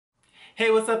Hey,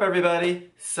 what's up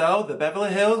everybody? So, the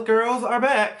Beverly Hills girls are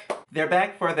back. They're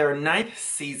back for their 9th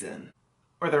season.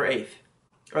 Or their 8th.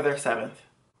 Or their 7th.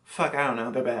 Fuck, I don't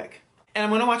know, they're back. And I'm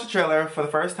gonna watch a trailer for the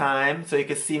first time so you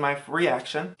can see my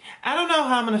reaction. I don't know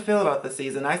how I'm gonna feel about this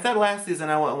season. I said last season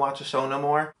I wouldn't watch a show no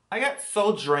more. I got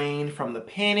so drained from the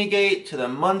Pantygate to the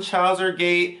Munchausen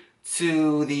Gate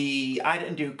to the I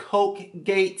didn't do Coke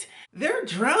Gate. Their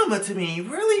drama to me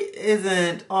really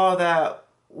isn't all that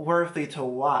worthy to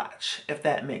watch, if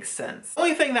that makes sense. The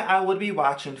only thing that I would be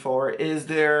watching for is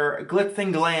their glitz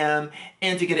and glam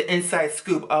and to get an inside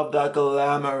scoop of the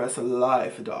glamorous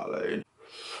life, darling.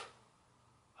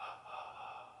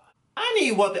 I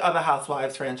need what the other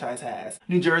Housewives franchise has.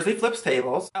 New Jersey flips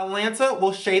tables. Atlanta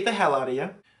will shade the hell out of you.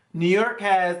 New York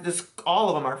has this, all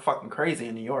of them are fucking crazy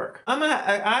in New York.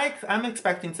 I'm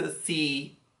expecting to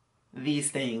see these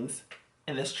things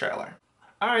in this trailer.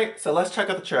 Alright, so let's check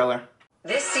out the trailer.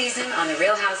 This season on the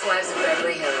Real Housewives of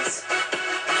Beverly Hills.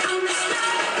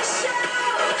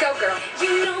 Go girl.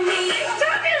 You know me.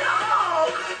 Turn it off.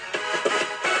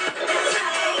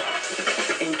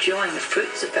 Enjoying the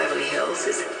fruits of Beverly Hills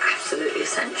is absolutely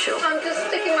essential. I'm just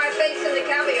sticking my face in the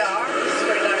caviar.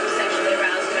 Swear to God, I'm sexually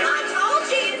aroused. I told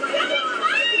you.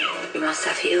 You must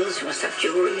have heels, you must have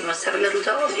jewelry, you must have a little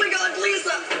dog. Oh my God,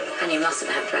 Lisa. And you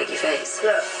mustn't have draggy face.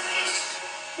 Look,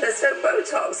 there's no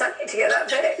Botox. I need to get that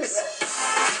fixed.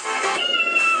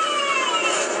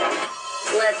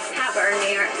 Let's have our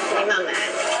New York City moment.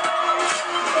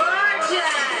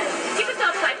 Gorgeous. Give us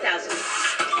all 5,000.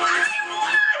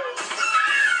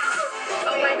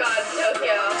 Oh my God,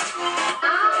 Tokyo.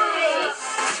 Hi.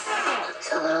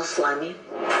 It's a little slimy.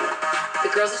 The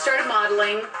girls have started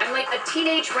modeling. I'm like a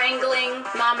teenage wrangling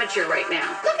momager right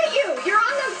now. Look at you. You're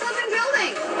on the flipping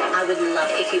building. I would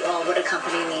love if you all would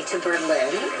accompany me to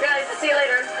Berlin. Guys, see you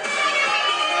later.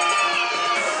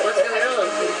 What's going on?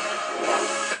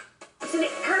 Isn't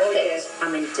it perfect?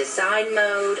 I'm in design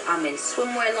mode. I'm in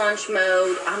swimwear launch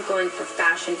mode. I'm going for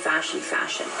fashion, fashion,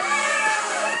 fashion.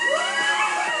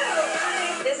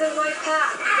 This is my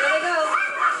pack. Here we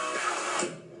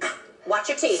go. Watch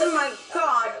your teeth. Oh my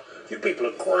God. You people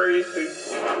are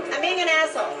crazy. I'm being an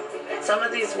asshole. Some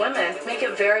of these women make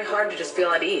it very hard to just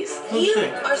feel at ease. You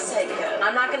are psycho.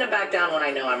 I'm not going to back down when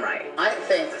I know I'm right. I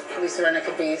think Lisa Rinna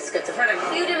could be schizophrenic.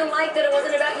 You didn't like that it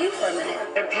wasn't about you for a minute.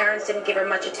 Her parents didn't give her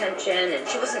much attention, and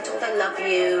she wasn't told I love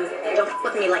you. Don't f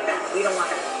with me like that. We don't want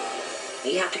that.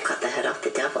 You have to cut the head off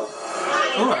the devil.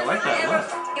 Oh, I like that one.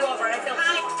 You over it. I feel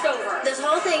over. This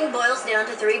whole thing boils down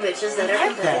to three bitches that are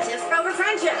competitive Over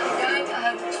friendship. I'm going to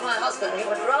home to my husband. He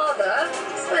would rather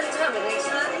spend time with me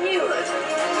tonight than you would.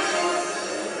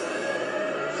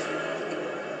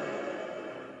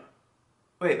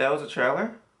 Wait, that was a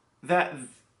trailer? That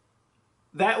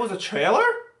was a trailer?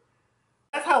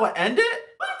 That's how it ended?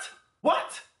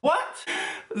 What?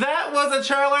 That was a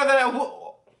trailer that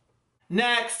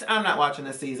Next, I'm not watching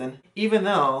this season. Even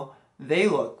though they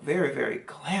look very, very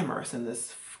glamorous in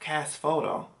this cast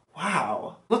photo.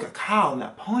 Wow, look at Kyle in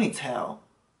that ponytail.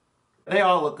 They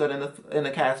all look good in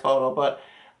the cast photo, but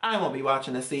I won't be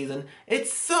watching this season.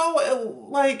 It's so,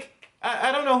 like,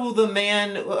 I don't know who the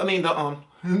man, I mean, I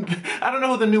don't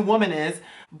know who the new woman is,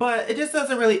 but it just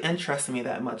doesn't really interest me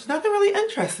that much. Nothing really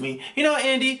interests me. You know,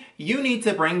 Andy, you need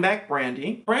to bring back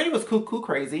Brandy. Brandy was cuckoo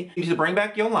crazy. You need to bring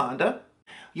back Yolanda.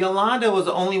 Yolanda was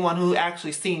the only one who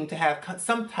actually seemed to have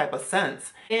some type of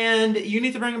sense. And you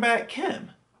need to bring back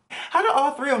Kim. How do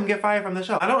all three of them get fired from the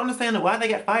show? I don't understand why they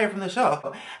get fired from the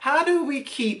show. How do we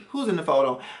keep, who's in the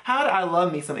photo? I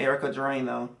love me some Erica Drain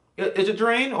though. Is it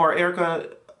Drain or Erica?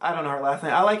 I don't know her last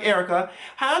name. I like Erica.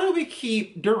 How do we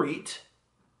keep Dorit?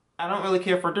 I don't really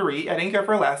care for Dorit. I didn't care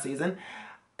for her last season.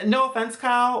 No offense,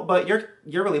 Kyle, but you're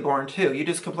really boring too. You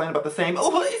just complain about the same, oh,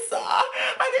 Lisa,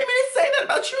 I didn't mean to say that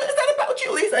about you. Is that about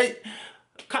you, Lisa?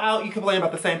 Kyle, you complain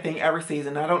about the same thing every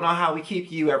season. I don't know how we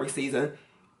keep you every season.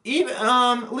 Even,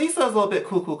 Lisa's a little bit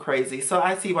cuckoo crazy, so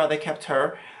I see why they kept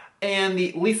her. And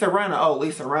the Lisa Rinna, oh,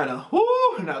 Lisa Rinna,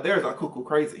 whoo, now there's a cuckoo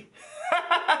crazy.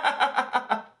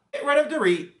 Get rid of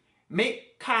Dorit,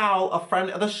 make Kyle a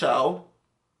friend of the show,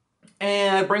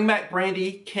 and bring back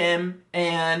Brandy, Kim,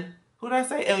 and who did I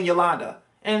say? And Yolanda.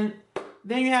 And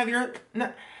then you have your,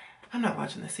 no, I'm not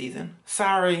watching this season.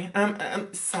 Sorry,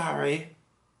 I'm sorry.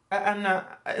 I'm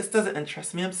not, it doesn't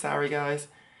interest me, I'm sorry guys.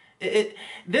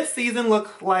 This season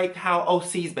looked like how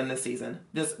OC's been this season.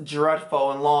 Just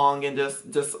dreadful and long and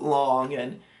just long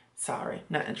and sorry,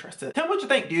 not interested. Tell me what you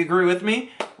think. Do you agree with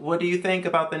me? What do you think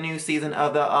about the new season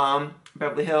of the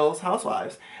Beverly Hills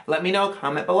Housewives? Let me know,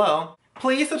 comment below.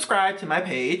 Please subscribe to my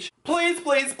page. Please,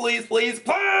 please, please, please,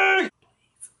 please.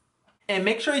 And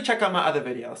make sure you check out my other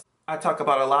videos. I talk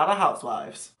about a lot of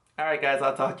housewives. Alright guys,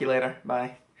 I'll talk to you later.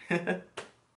 Bye.